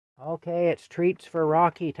Okay, it's treats for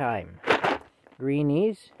Rocky time.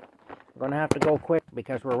 Greenies. We're going to have to go quick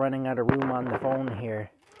because we're running out of room on the phone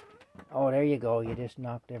here. Oh, there you go. You just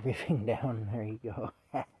knocked everything down. There you go.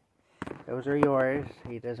 Those are yours.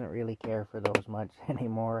 He doesn't really care for those much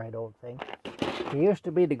anymore, I don't think. He used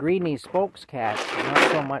to be the Greenies spokes cat.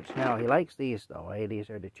 Not so much now. He likes these, though. Eh?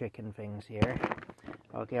 These are the chicken things here.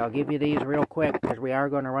 Okay, I'll give you these real quick because we are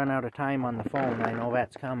going to run out of time on the phone. I know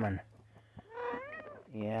that's coming.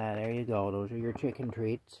 Yeah, there you go. Those are your chicken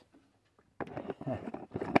treats.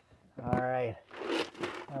 Alright.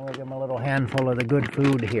 I'll give him a little handful of the good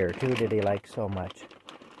food here, too, that he likes so much.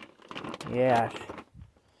 Yes.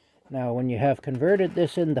 Now, when you have converted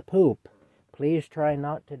this into poop, please try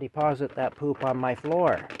not to deposit that poop on my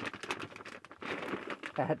floor.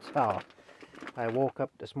 That's all. I woke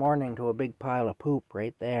up this morning to a big pile of poop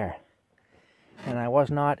right there. And I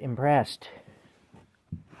was not impressed.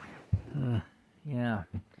 Yeah.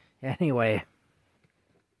 Anyway,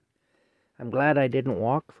 I'm glad I didn't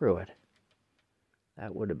walk through it.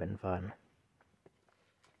 That would have been fun.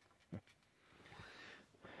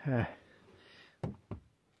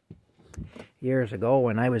 Years ago,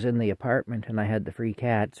 when I was in the apartment and I had the three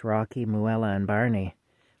cats, Rocky, Muella, and Barney,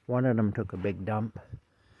 one of them took a big dump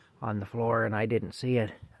on the floor and I didn't see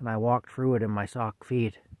it, and I walked through it in my sock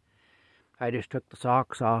feet. I just took the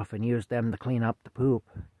socks off and used them to clean up the poop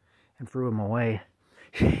and threw them away.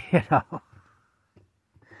 You know,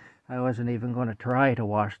 I wasn't even going to try to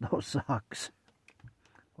wash those socks.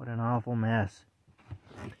 What an awful mess.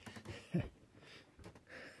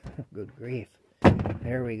 Good grief.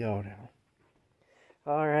 There we go now.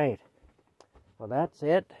 Alright. Well, that's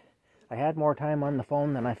it. I had more time on the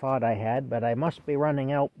phone than I thought I had, but I must be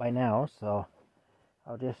running out by now, so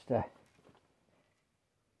I'll just,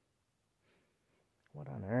 what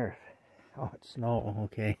on earth? Oh, it's snow,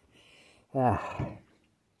 okay. I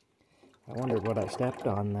wondered what I stepped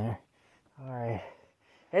on there. Alright.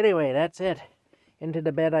 Anyway, that's it. Into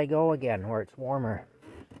the bed I go again, where it's warmer.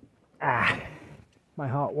 My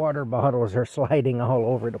hot water bottles are sliding all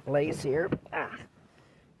over the place here.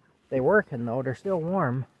 They're working, though. They're still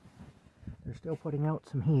warm. They're still putting out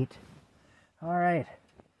some heat. Alright.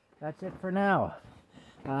 That's it for now.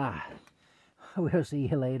 We'll see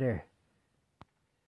you later.